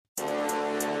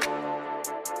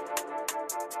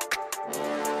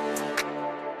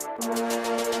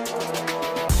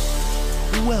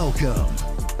Welcome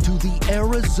to the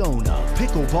Arizona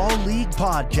Pickleball League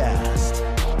podcast,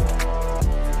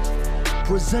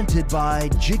 presented by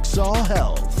Jigsaw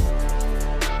Health.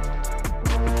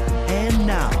 And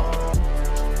now,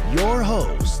 your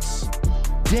hosts,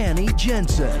 Danny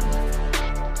Jensen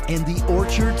and the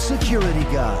Orchard Security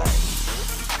Guy.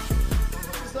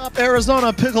 What's up,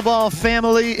 Arizona Pickleball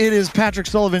family? It is Patrick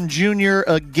Sullivan Jr.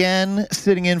 again,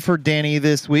 sitting in for Danny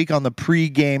this week on the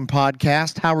pregame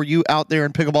podcast. How are you out there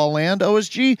in pickleball land?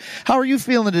 OSG, how are you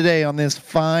feeling today on this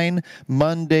fine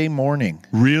Monday morning?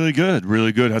 Really good,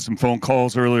 really good. Had some phone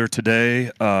calls earlier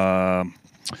today. We're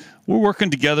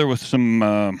working together with some,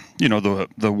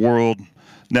 the World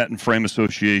Net and Frame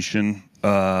Association,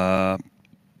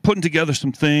 putting together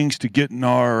some things to get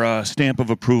our stamp of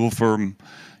approval from.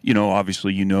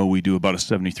 Obviously, we do about a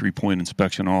 73-point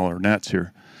inspection on all our nets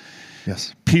here.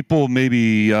 Yes. People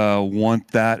maybe want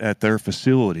that at their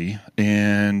facility,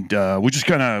 and we just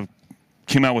kind of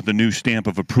came out with a new stamp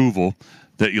of approval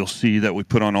that you'll see that we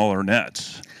put on all our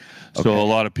nets. Okay. So a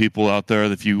lot of people out there,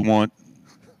 if you want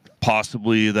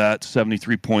possibly that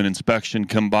 73-point inspection,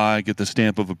 come by, get the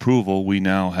stamp of approval, we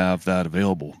now have that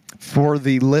available. For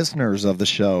the listeners of the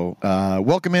show,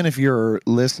 welcome in if you're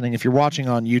listening. If you're watching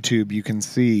on YouTube, you can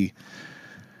see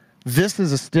this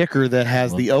is a sticker that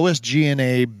has the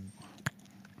OSGNA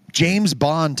James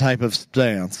Bond type of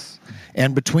stance,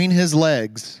 and between his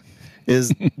legs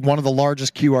is one of the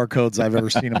largest QR codes I've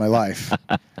ever seen in my life.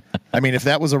 I mean, if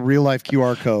that was a real-life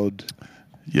QR code...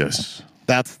 Yes.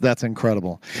 That's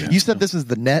incredible. Yeah. You said this is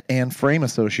the Net and Frame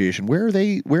Association. Where are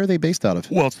they based out of?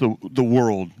 Well, it's the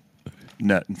World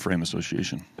Net and Frame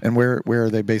Association. And where are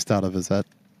they based out of? Is that?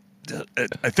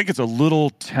 I think it's a little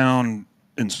town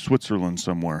in Switzerland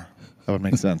somewhere. That would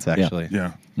make sense, actually.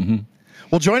 Yeah. Mm-hmm.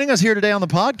 Well, joining us here today on the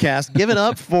podcast, give it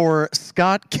up for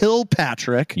Scott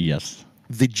Kilpattrick. Yes.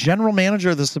 The general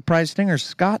manager of the Surprise Stingers,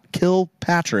 Scott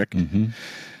Kilpattrick. Mm-hmm.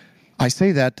 I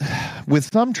say that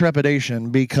with some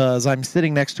trepidation because I'm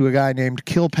sitting next to a guy named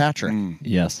Kilpattrick.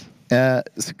 Yes.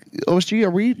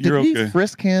 OSG, did we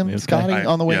frisk him, Scotty,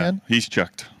 on the way in? He's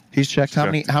checked. He's checked. How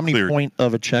many Cleared. point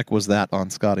of a check was that on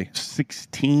Scotty?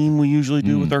 16 we usually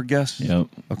do with our guests. Yep.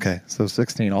 Okay, so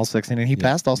 16, all 16, and he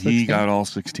passed all 16? He got all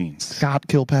 16. Scott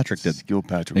Kilpattrick did.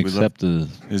 Kilpattrick. Except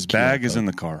his bag is in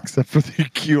the car. Except for the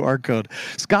QR code.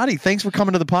 Scotty, thanks for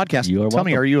coming to the podcast. You are Tell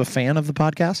me, welcome. are you a fan of the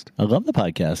podcast? I love the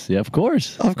podcast. Yeah, of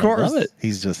course. Of course. I love it.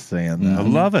 He's just saying that. I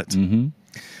love it.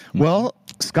 Mm-hmm. Well,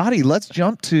 Scotty, let's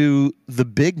jump to the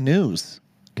big news.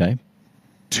 Okay.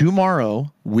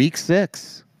 Tomorrow, week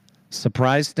 6.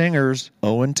 Surprise Stingers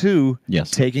 0-2,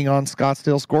 yes, taking on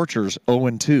Scottsdale Scorchers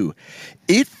 0-2.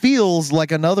 It feels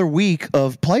like another week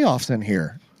of playoffs in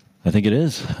here. I think it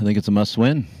is. I think it's a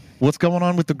must-win. What's going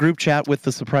on with the group chat with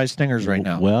the Surprise Stingers right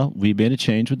now? Well, we made a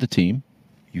change with the team.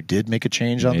 You did make a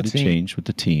change on the team? Made a change with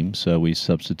the team, so we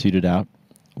substituted out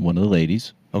one of the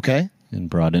ladies. Okay. And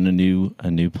brought in a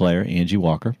new player, Angie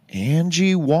Walker.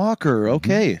 Angie Walker,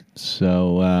 okay. Mm-hmm.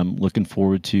 So looking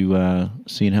forward to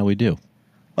seeing how we do.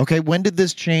 Okay, when did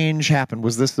this change happen?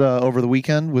 Was this over the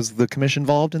weekend? Was the commission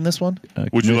involved in this one?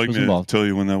 Would you like me to tell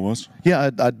you when that was?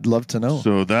 Yeah, I'd love to know.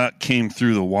 So that came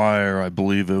through the wire. I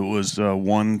believe it was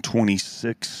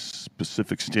 1:26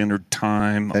 Pacific Standard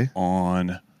Time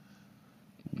on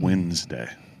Wednesday.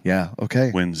 Yeah,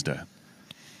 okay. Wednesday.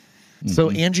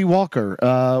 So Angie Walker,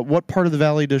 what part of the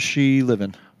valley does she live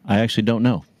in? I actually don't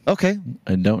know. Okay.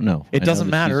 I don't know. It doesn't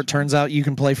matter. It turns out you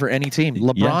can play for any team.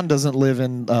 LeBron doesn't live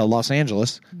in Los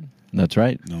Angeles. That's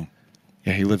right. No.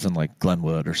 Yeah, he lives in like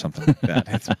Glenwood or something like that.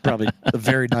 It's probably a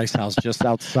very nice house just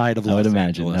outside of Los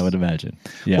Angeles. I would imagine.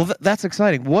 Yeah. Well, that's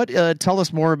exciting. What? Tell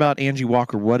us more about Angie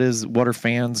Walker. What are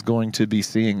fans going to be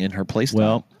seeing in her play style?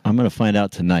 Well, I'm going to find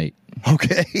out tonight.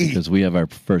 Okay. Because we have our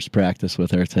first practice with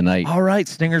her tonight. All right,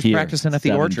 Stingers here, practicing at the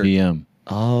 7 Orchard. p.m.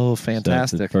 Oh, So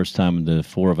fantastic. it's the first time the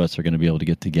four of us are going to be able to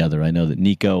get together. I know that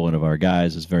Nico, one of our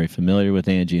guys, is very familiar with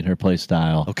Angie and her play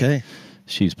style. Okay.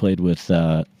 She's played with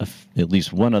at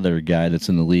least one other guy that's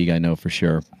in the league, I know for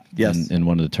sure. Yes. In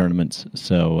one of the tournaments.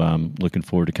 So looking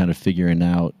forward to kind of figuring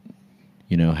out,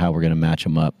 how we're going to match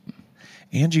them up.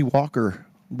 Angie Walker,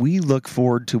 we look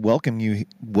forward to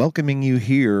welcoming you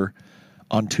here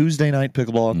on Tuesday night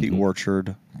pickleball at the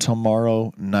Orchard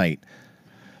tomorrow night.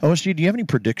 OSG, do you have any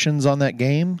predictions on that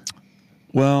game?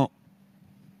 Well,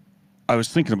 I was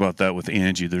thinking about that with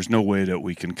Angie. There's no way that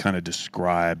we can kind of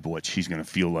describe what she's going to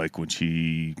feel like when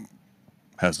she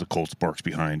has the Colt Sparks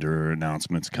behind her,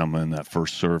 announcements coming, that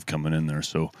first serve coming in there.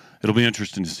 So it'll be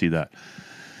interesting to see that.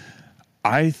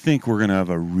 I think we're going to have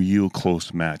a real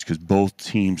close match because both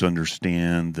teams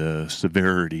understand the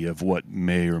severity of what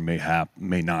may or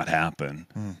may not happen.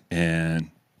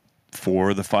 And 4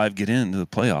 of the 5 get into the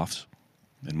playoffs,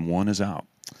 and 1 is out.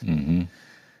 Mm-hmm.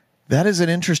 That is an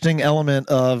interesting element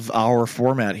of our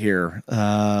format here.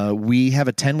 We have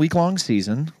a 10-week-long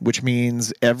season, which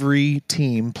means every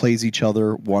team plays each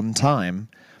other 1 time.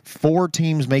 4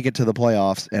 teams make it to the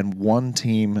playoffs, and 1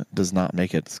 team does not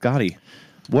make it. Scotty,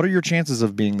 what are your chances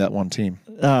of being that 1 team?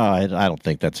 I don't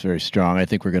think that's very strong. I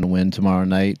think we're going to win tomorrow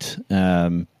night.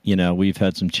 We've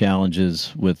had some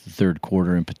challenges with the third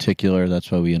quarter in particular.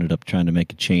 That's why we ended up trying to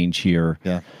make a change here.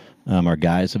 Yeah. Our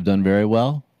guys have done very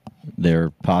well. They're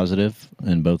positive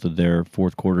in both of their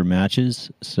fourth quarter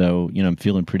matches. So, I'm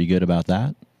feeling pretty good about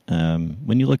that.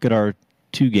 When you look at our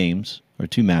 2 games, or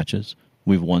 2 matches,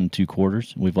 we've won 2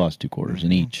 quarters. We've lost 2 quarters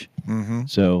in each. Mm-hmm.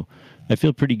 So I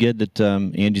feel pretty good that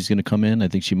Angie's going to come in. I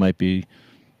think she might be,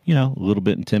 a little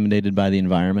bit intimidated by the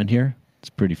environment here.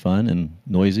 It's pretty fun and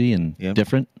noisy and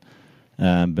different.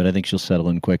 But I think she'll settle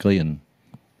in quickly and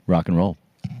rock and roll.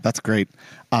 That's great.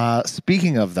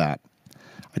 Speaking of that,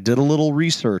 I did a little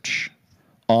research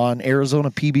on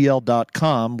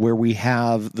ArizonaPBL.com where we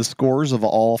have the scores of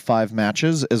all 5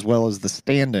 matches as well as the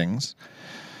standings.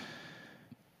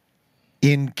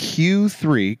 In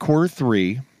Q3, quarter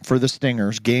 3, for the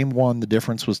Stingers, game 1, the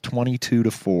difference was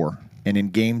 22-4. And in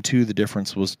game 2, the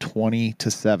difference was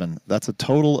 20-7. That's a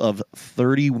total of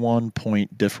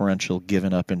 31-point differential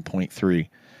given up in point 3.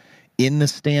 In the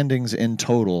standings in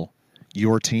total,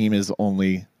 your team is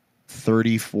only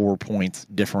 34 points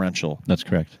differential. That's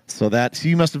correct. So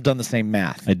you must have done the same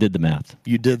math. I did the math.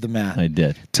 You did the math. I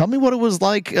did. Tell me what it was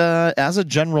like as a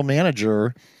general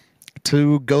manager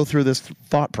to go through this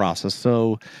thought process.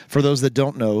 So for those that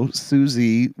don't know,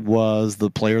 Susie was the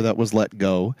player that was let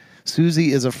go.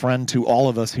 Susie is a friend to all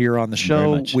of us here on the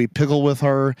show. We pickle with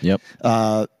her. Yep.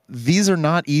 These are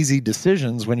not easy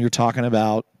decisions when you're talking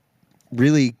about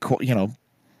really,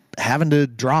 having to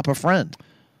drop a friend.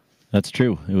 That's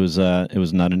true. It was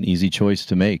not an easy choice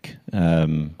to make.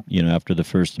 After the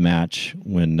first match,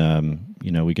 when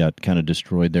we got kind of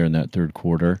destroyed there in that third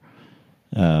quarter,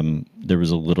 there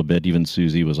was a little bit. Even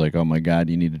Susie was like, "Oh my God,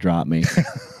 you need to drop me."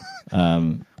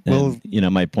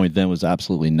 My point then was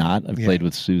absolutely not. I've played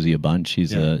with Susie a bunch.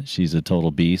 She's a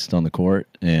total beast on the court,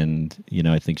 and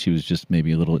I think she was just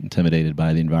maybe a little intimidated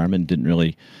by the environment. Didn't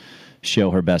really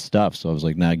show her best stuff. So I was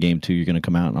like, "Nah, game 2, you're going to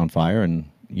come out on fire, and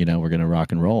we're going to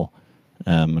rock and roll."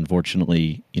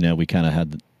 Unfortunately, we kind of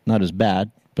had not as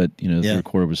bad, but the third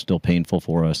quarter was still painful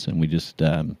for us, and we just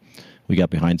we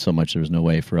got behind so much there was no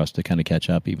way for us to kind of catch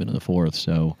up even in the fourth.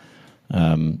 So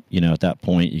at that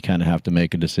point you kind of have to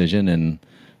make a decision, and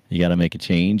you got to make a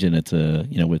change, and it's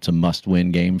a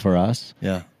must-win game for us.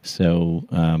 Yeah. So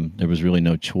there was really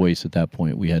no choice at that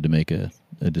point. We had to make a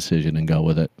decision and go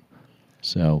with it.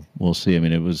 So we'll see. I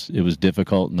mean, it was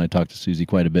difficult, and I talked to Susie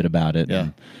quite a bit about it. Yeah.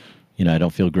 And, I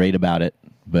don't feel great about it,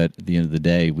 but at the end of the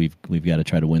day, we've got to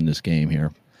try to win this game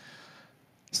here.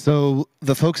 So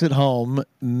the folks at home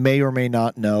may or may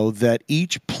not know that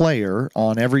each player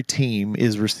on every team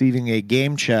is receiving a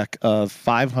game check of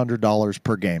 $500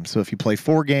 per game. So if you play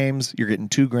 4 games, you're getting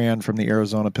 $2,000 from the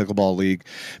Arizona Pickleball League,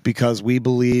 because we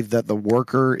believe that the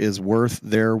worker is worth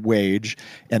their wage,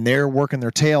 and they're working their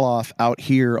tail off out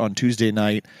here on Tuesday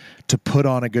night to put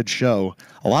on a good show.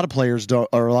 A lot of players don't,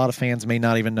 or a lot of fans may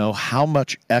not even know how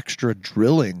much extra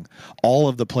drilling all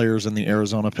of the players in the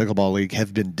Arizona Pickleball League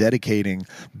have been dedicating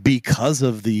because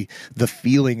of the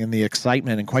feeling and the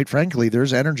excitement. And quite frankly,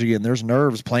 there's energy and there's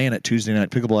nerves playing at Tuesday Night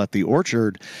Pickleball at the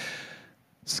Orchard.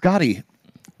 Scotty,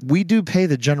 we do pay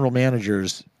the general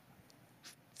managers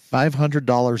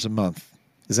 $500 a month.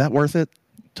 Is that worth it?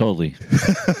 Totally.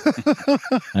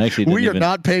 We are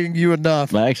not paying you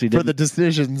enough for the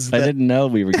decisions. I didn't know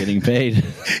we were getting paid.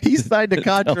 He signed a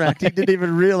contract. He didn't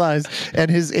even realize, and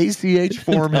his ACH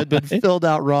form had been filled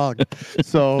out wrong.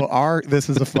 So this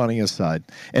is a funny aside.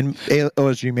 And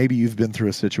OSG, maybe you've been through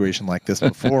a situation like this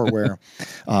before where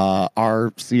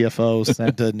our CFO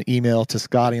sent an email to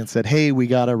Scotty and said, "Hey, we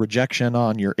got a rejection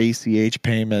on your ACH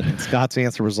payment." And Scott's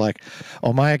answer was like,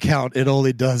 "Oh, my account, it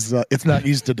only does, it's not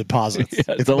used to deposits."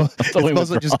 Yeah. It's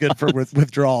mostly just good for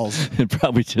withdrawals. It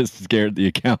probably just scared the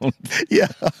account. Yeah.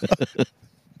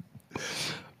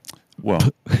 Well,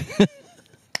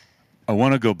 I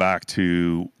want to go back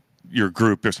to your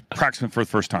group that's practicing for the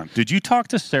first time. Did you talk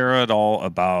to Sarah at all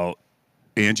about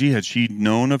Angie? Had she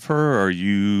known of her, or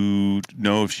you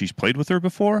know if she's played with her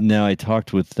before? No, I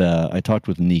talked with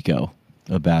Nico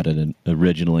about it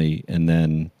originally, and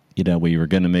then we were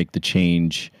going to make the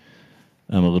change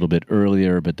a little bit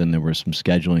earlier, but then there were some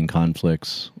scheduling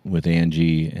conflicts with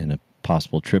Angie and a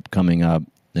possible trip coming up.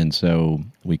 And so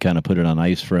we kind of put it on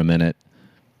ice for a minute,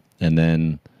 and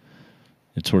then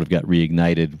it sort of got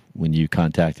reignited when you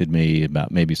contacted me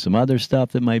about maybe some other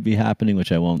stuff that might be happening,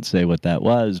 which I won't say what that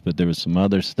was, but there was some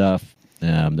other stuff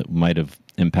that might have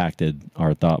impacted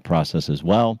our thought process as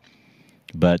well.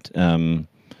 But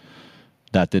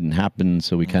that didn't happen,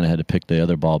 so we kind of had to pick the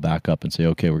other ball back up and say,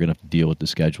 okay, we're going to have to deal with the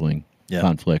scheduling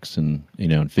conflicts and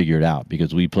and figure it out,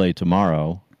 because we play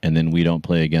tomorrow and then we don't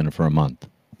play again for a month.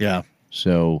 Yeah.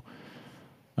 So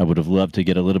I would have loved to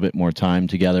get a little bit more time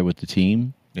together with the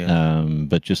team,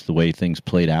 but just the way things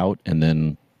played out, and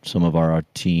then some of our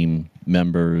team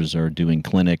members are doing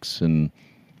clinics, and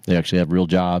they actually have real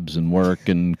jobs and work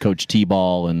and coach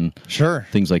T-ball and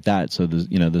things like that. So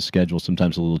the schedule's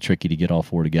sometimes a little tricky to get all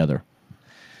four together.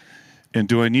 And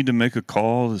do I need to make a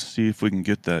call to see if we can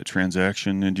get that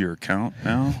transaction into your account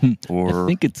now? Or I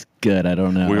think it's good. I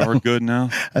don't know. We are good now.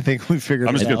 I think we figured.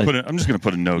 I'm just going to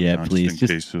put a note. Yeah, down please.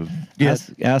 Just in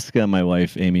case. Ask my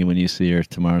wife Amy when you see her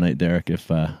tomorrow night, Derek, if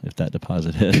that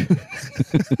deposit hit.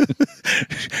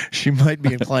 She might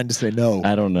be inclined to say no.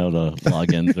 I don't know the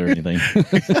logins or anything.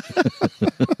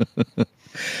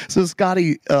 So,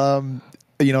 Scotty,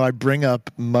 I bring up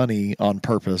money on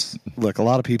purpose. Look, a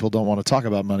lot of people don't want to talk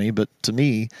about money, but to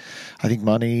me, I think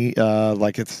money,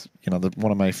 it's,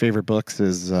 one of my favorite books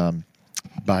is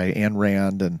by Ayn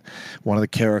Rand, and one of the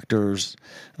characters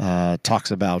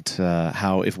talks about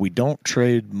how if we don't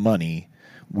trade money,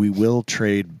 we will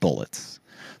trade bullets.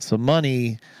 So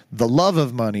money, the love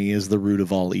of money is the root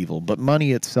of all evil, but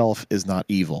money itself is not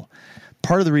evil.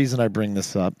 Part of the reason I bring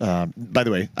this up, by the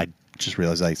way, I just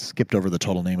realized I skipped over the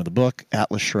total name of the book,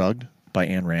 Atlas Shrugged by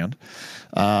Ayn Rand.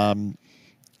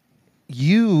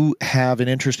 You have an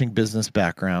interesting business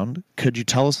background. Could you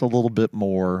tell us a little bit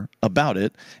more about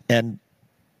it? And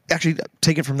actually,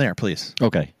 take it from there, please.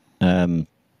 Okay.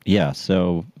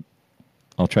 So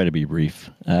I'll try to be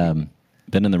brief. Been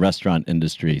in the restaurant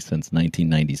industry since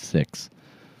 1996.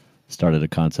 Started a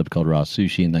concept called Raw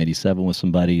Sushi in 97 with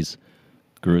some buddies.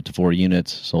 Grew it to 4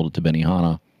 units, sold it to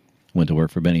Benihana. Went to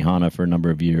work for Benihana for a number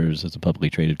of years as a publicly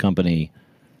traded company.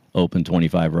 Opened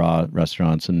 25 raw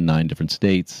restaurants in 9 different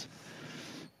states.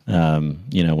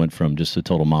 Went from just a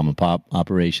total mom and pop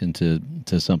operation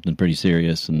to something pretty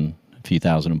serious and a few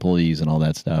thousand employees and all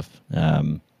that stuff.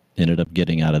 Ended up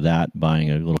getting out of that,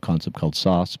 buying a little concept called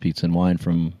Sauce, Pizza and Wine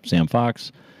from Sam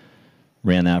Fox.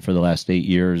 Ran that for the last 8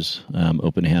 years.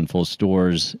 Opened a handful of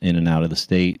stores in and out of the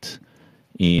state.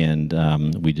 And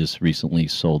we just recently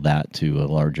sold that to a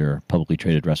larger publicly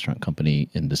traded restaurant company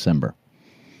in December.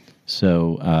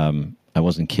 So I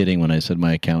wasn't kidding when I said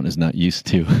my account is not used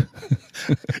to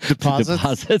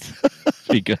deposits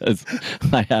because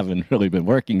I haven't really been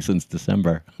working since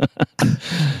December.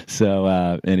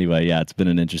 So anyway, it's been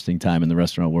an interesting time in the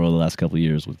restaurant world the last couple of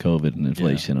years with COVID and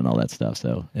inflation and all that stuff.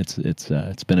 So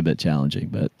it's been a bit challenging,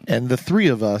 but and the three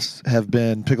of us have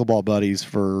been pickleball buddies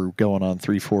for going on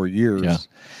 3-4 years. Yeah.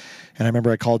 And I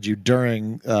remember I called you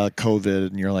during COVID,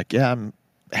 and you're like, "Yeah, I'm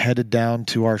headed down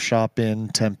to our shop in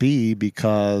Tempe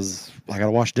because I got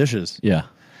to wash dishes." Yeah.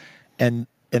 And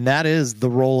that is the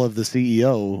role of the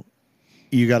CEO.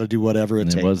 You got to do whatever it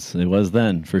takes. It was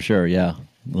then, for sure, yeah.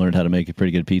 Learned how to make a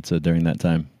pretty good pizza during that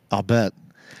time. I'll bet.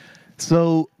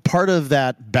 So part of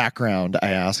that background,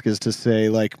 I ask, is to say,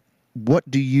 what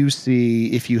do you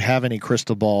see, if you have any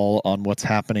crystal ball, on what's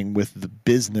happening with the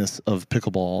business of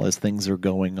pickleball as things are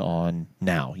going on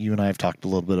now? You and I have talked a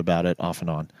little bit about it off and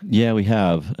on. Yeah, we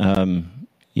have.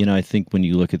 I think when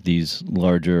you look at these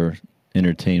larger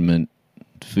entertainment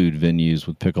food venues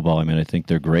with pickleball, I think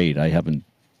they're great. I haven't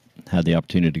had the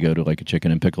opportunity to go to a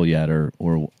Chicken and Pickle yet, or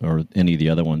any of the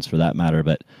other ones for that matter,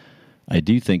 but I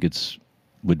do think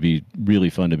would be really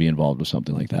fun to be involved with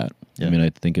something like that. Yeah. I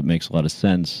think it makes a lot of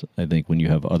sense. I think when you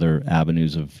have other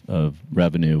avenues of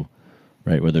revenue,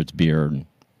 right, whether it's beer and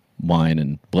wine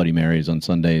and Bloody Marys on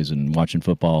Sundays and watching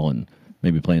football and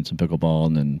maybe playing some pickleball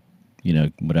and then,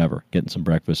 whatever, getting some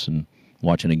breakfast and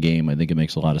watching a game, I think it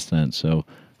makes a lot of sense. So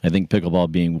I think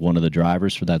pickleball being one of the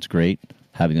drivers for that's great.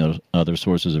 Having those other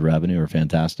sources of revenue are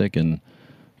fantastic. And,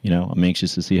 I'm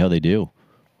anxious to see how they do.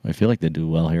 I feel like they do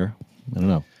well here. I don't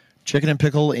know. Chicken and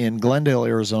Pickle in Glendale,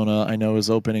 Arizona, I know is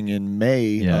opening in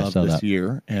May of this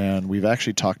year. And we've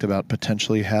actually talked about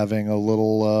potentially having a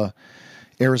little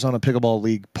Arizona Pickleball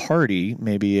League party,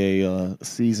 maybe a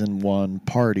season 1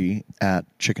 party at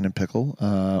Chicken and Pickle.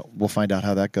 We'll find out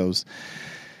how that goes.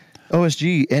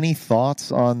 OSG, any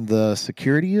thoughts on the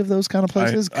security of those kind of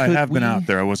places? I have been out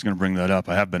there. I was going to bring that up.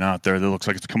 I have been out there. It looks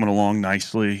like it's coming along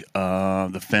nicely.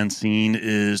 The fencing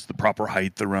is the proper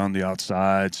height around the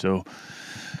outside, so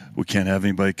we can't have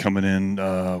anybody coming in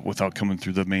without coming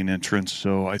through the main entrance.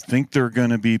 So I think they're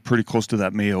going to be pretty close to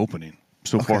that May opening.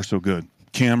 So far, so good.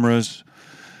 Cameras,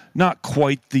 not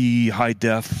quite the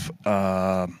high-def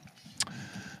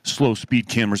slow-speed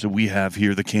cameras that we have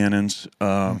here, the Canons,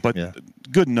 but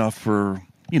good enough for,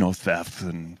 theft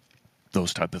and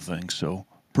those type of things. So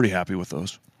pretty happy with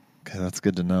those. Okay, that's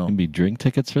good to know. Can be drink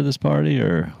tickets for this party,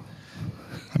 or?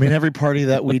 I mean, every party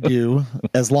that we do,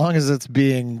 as long as it's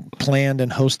being planned and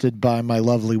hosted by my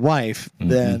lovely wife,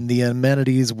 then the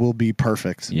amenities will be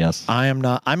perfect. Yes. I'm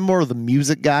more of the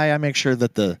music guy. I make sure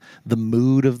that the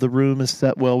mood of the room is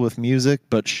set well with music,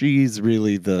 but she's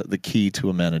really the key to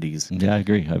amenities. Yeah, I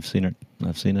agree. I've seen it.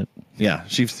 Yeah,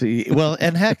 well,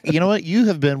 and heck, you know what? You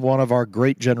have been one of our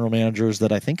great general managers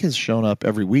that I think has shown up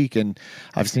every week, and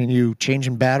I've seen you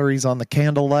changing batteries on the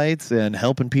candle lights and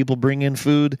helping people bring in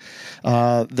food.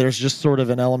 There's just sort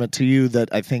of an element to you that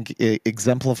I think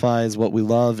exemplifies what we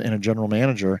love in a general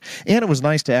manager. And it was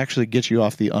nice to actually get you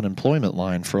off the unemployment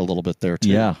line for a little bit there, too.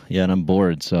 Yeah, and I'm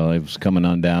bored, so I was coming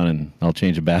on down, and I'll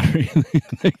change a battery in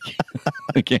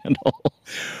the candle.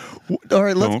 All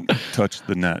right, Don't touch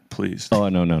the net, please. Oh,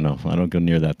 no. I don't go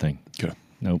near that thing. Okay.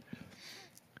 Nope.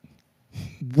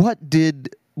 What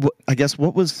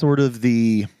was sort of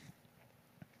when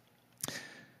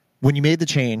you made the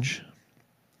change,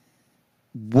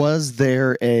 was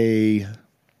there being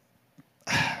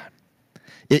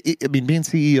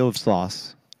CEO of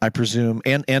Sauce, I presume,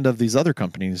 and of these other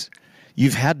companies,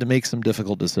 you've had to make some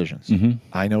difficult decisions. Mm-hmm.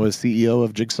 I know as CEO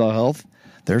of Jigsaw Health,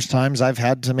 there's times I've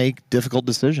had to make difficult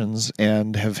decisions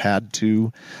and have had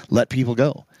to let people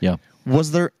go. Yeah.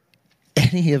 Was there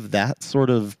any of that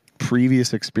sort of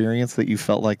previous experience that you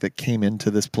felt like that came into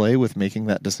this play with making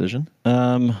that decision?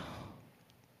 I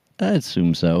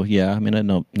assume so. Yeah. I mean,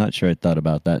 I'm not sure I thought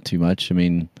about that too much. I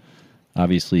mean,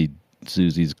 obviously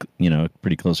Susie's, a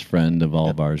pretty close friend of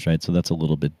all of ours, right? So that's a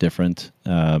little bit different.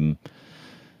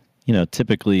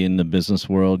 Typically in the business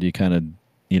world, you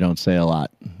don't say a lot.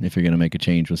 If you're going to make a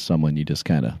change with someone, you just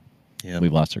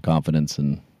we've lost our confidence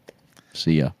and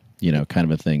see ya, kind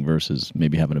of a thing, versus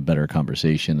maybe having a better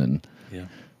conversation. And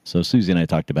so Susie and I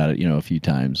talked about it, a few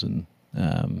times, and,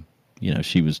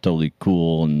 she was totally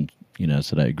cool and,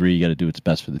 said, I agree, you got to do what's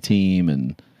best for the team.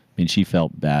 And I mean, she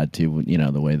felt bad too,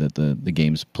 the way that the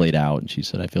games played out. And she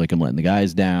said, I feel like I'm letting the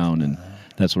guys down and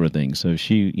that sort of thing. So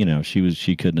she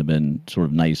couldn't have been sort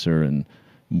of nicer and,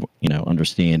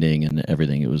 understanding and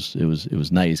everything. It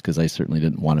was nice, because I certainly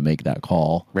didn't want to make that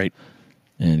call, right?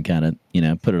 And kind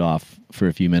of, put it off for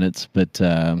a few minutes. But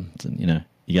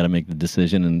you got to make the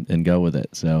decision and go with it.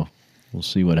 So we'll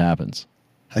see what happens.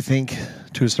 I think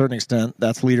to a certain extent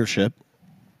that's leadership,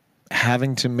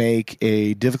 having to make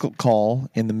a difficult call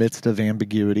in the midst of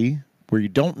ambiguity, where you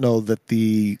don't know that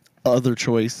the other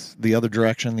choice, the other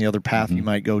direction, the other path you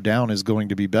might go down is going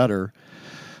to be better.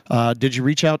 Did you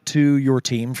reach out to your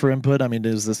team for input? I mean,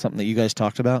 is this something that you guys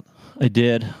talked about? I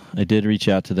did reach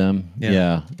out to them.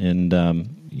 Yeah. And,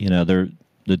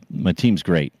 my team's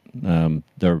great.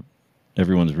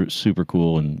 Everyone's super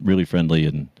cool and really friendly.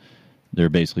 And they're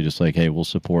basically just like, hey, we'll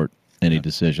support any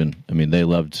decision. I mean, they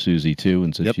loved Susie too,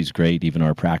 and said she's great. Even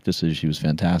our practices, she was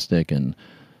fantastic. And,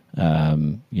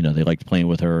 they liked playing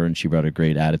with her, and she brought a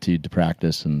great attitude to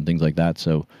practice and things like that.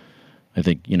 So I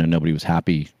think, nobody was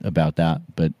happy about that,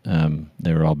 but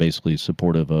they were all basically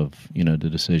supportive of, the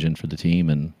decision for the team,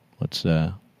 and let's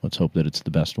hope that it's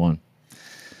the best one.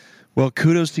 Well,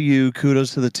 kudos to you,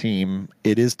 kudos to the team.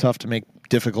 It is tough to make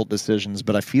difficult decisions,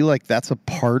 but I feel like that's a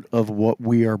part of what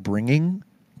we are bringing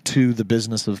to the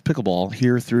business of pickleball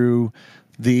here through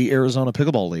the Arizona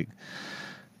Pickleball League.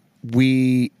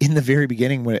 We, in the very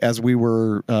beginning, as we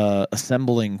were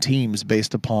assembling teams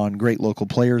based upon great local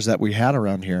players that we had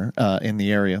around here in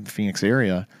the area, the Phoenix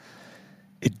area,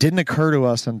 it didn't occur to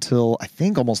us until I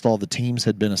think almost all the teams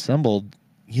had been assembled.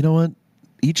 You know what?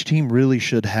 Each team really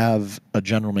should have a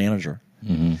general manager.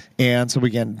 Mm-hmm. And so we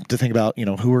began to think about,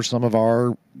 who are some of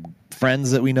our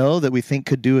friends that we know that we think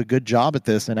could do a good job at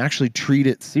this and actually treat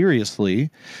it seriously.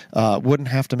 Wouldn't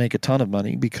have to make a ton of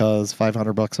money, because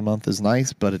 $500 a month is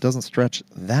nice, but it doesn't stretch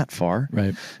that far.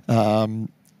 Right.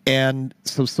 And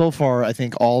so far, I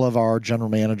think all of our general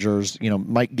managers,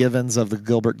 Mike Givens of the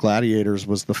Gilbert Gladiators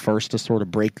was the first to sort of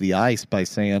break the ice by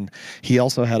saying he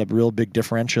also had a real big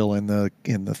differential in the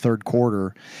third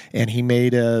quarter, and he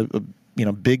made a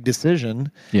big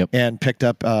decision and picked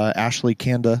up Ashley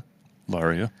Kanda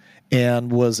Laria.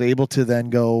 and was able to then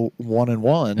go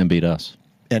 1-1 And beat us.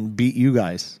 and beat you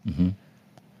guys. Mm-hmm.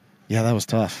 Yeah, that was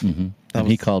tough. Mm-hmm. And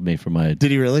he called me for my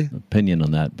Did he really? opinion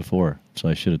on that before, so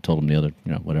I should have told him the other,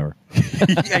 whatever.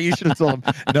 Yeah, you should have told him.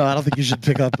 No, I don't think you should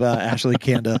pick up Ashley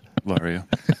Kanda. Laria.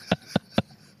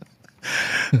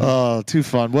 Oh, too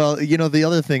fun. Well, the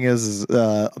other thing is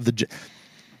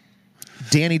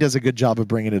Danny does a good job of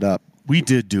bringing it up. We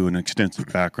did do an extensive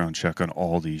background check on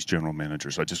all these general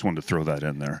managers. I just wanted to throw that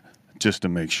in there just to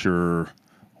make sure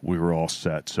we were all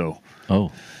set. So,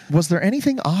 was there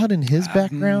anything odd in his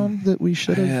background that we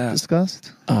should have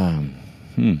discussed? The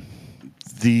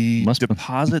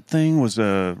deposit thing was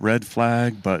a red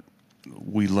flag, but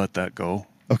we let that go.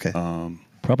 Okay.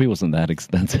 Probably wasn't that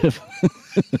extensive.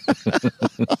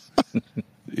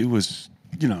 It was,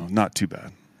 not too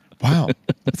bad. Wow.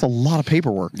 That's a lot of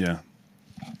paperwork. Yeah.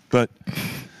 But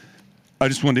I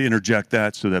just wanted to interject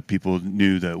that so that people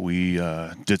knew that we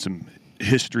did some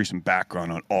history, some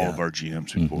background on all of our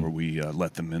GMs before we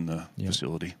let them in the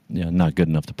facility. Yeah, not good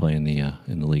enough to play in the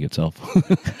league itself.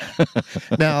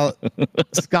 Now,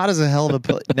 Scott is a hell of a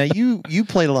player. Now, you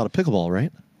played a lot of pickleball,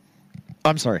 right?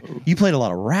 I'm sorry. You played a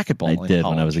lot of racquetball I did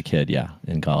college. when I was a kid,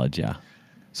 in college, yeah.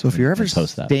 So if you're ever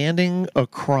post that. standing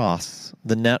across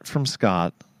the net from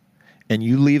Scott and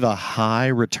you leave a high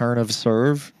return of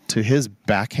serve to his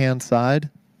backhand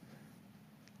side,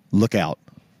 look out.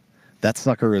 That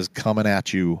sucker is coming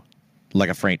at you like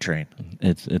a freight train.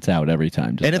 It's out every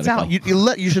time. And it's out.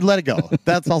 You should let it go.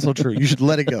 That's also true. You should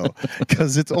let it go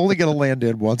because it's only going to land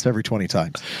in once every 20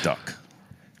 times. Duck.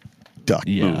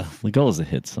 Yeah, Move. the goal is to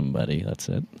hit somebody. That's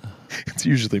it. It's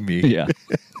usually me. Yeah.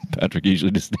 Patrick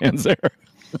usually just stands there.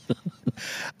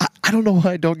 I don't know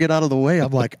why I don't get out of the way.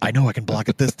 I'm like, I know I can block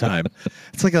it this time.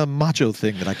 It's like a macho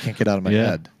thing that I can't get out of my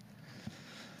head.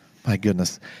 My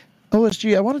goodness.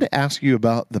 OSG, I wanted to ask you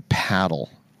about the paddle.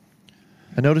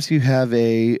 I notice you have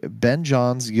a Ben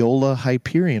Johns Yola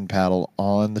Hyperion paddle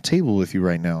on the table with you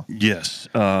right now. Yes.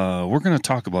 We're going to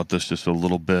talk about this just a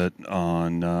little bit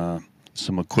on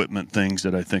some equipment things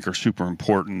that I think are super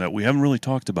important that we haven't really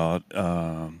talked about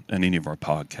in any of our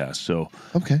podcasts. So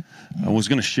okay, I was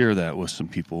going to share that with some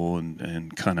people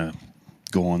and kind of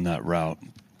go on that route.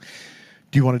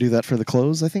 Do you want to do that for the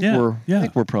close? I think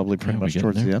we're probably pretty much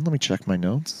towards there. the end. Let me check my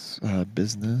notes.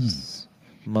 Business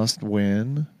must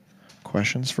win.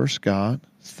 Questions for Scott.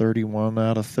 31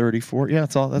 out of 34. Yeah,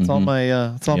 that's all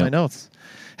my notes.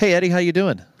 Hey Eddie, how you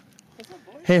doing?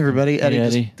 Hey everybody, Eddie. Hey,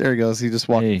 Eddie. There he goes. He just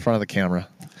walked in front of the camera.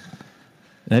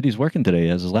 Eddie's working today. He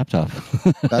has his laptop.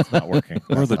 That's not working.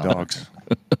 Where are the dogs?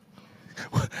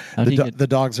 The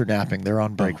dogs are napping. They're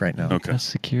on break right now. Okay. That's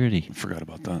security. Forgot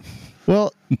about that.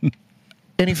 Well,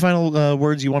 any final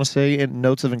words you want to say and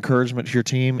notes of encouragement to your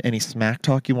team? Any smack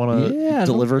talk you want to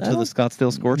deliver to the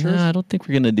Scottsdale Scorchers? No, I don't think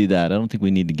we're going to do that. I don't think we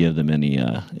need to give them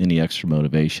any extra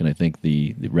motivation. I think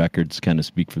the records kind of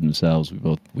speak for themselves.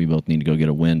 We both need to go get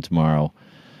a win tomorrow.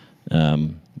 We're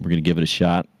going to give it a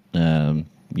shot.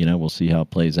 We'll see how it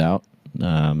plays out.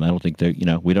 I don't think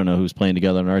we don't know who's playing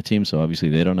together on our team, so obviously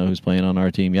they don't know who's playing on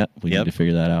our team yet. We need to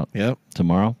figure that out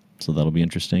tomorrow, so that'll be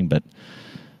interesting. But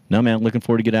no, man, looking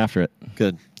forward to get after it.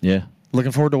 Good. Yeah.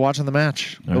 Looking forward to watching the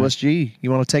match. All OSG, you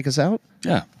want to take us out?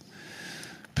 Yeah.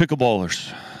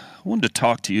 Pickleballers, I wanted to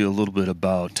talk to you a little bit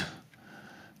about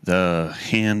the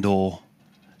handle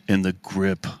and the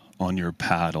grip on your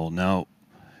paddle. Now,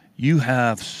 you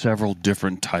have several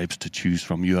different types to choose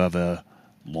from. You have a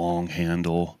long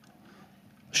handle,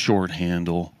 short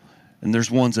handle, and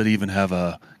there's ones that even have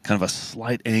a kind of a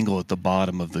slight angle at the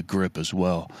bottom of the grip as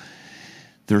well.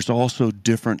 There's also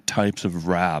different types of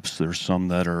wraps. There's some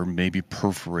that are maybe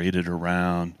perforated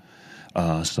around,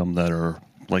 some that are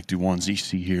like the ones you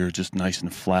see here, just nice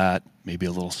and flat, maybe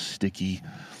a little sticky.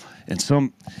 And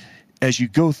some, as you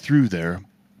go through there,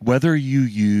 whether you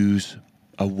use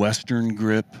a Western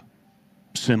grip,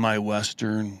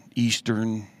 semi-Western,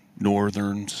 Eastern,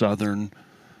 Northern, Southern,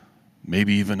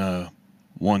 maybe even a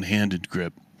one-handed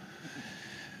grip,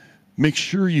 make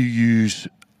sure you use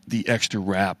the extra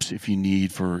wraps if you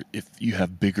need if you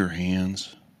have bigger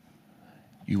hands.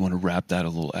 You want to wrap that a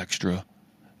little extra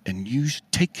and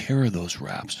take care of those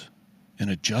wraps and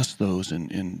adjust those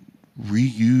and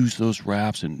reuse those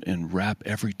wraps and wrap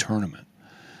every tournament.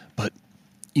 But,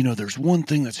 there's one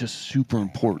thing that's just super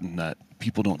important that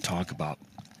people don't talk about.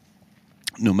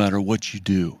 No matter what you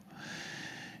do,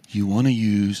 you want to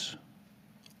use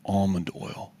almond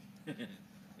oil.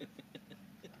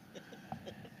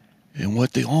 And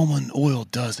what the almond oil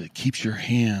does, it keeps your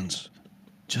hands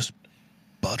just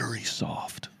buttery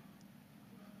soft.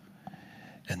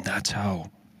 And that's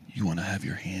how you want to have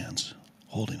your hands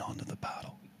holding onto the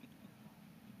paddle.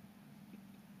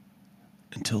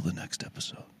 Until the next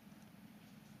episode,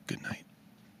 good night.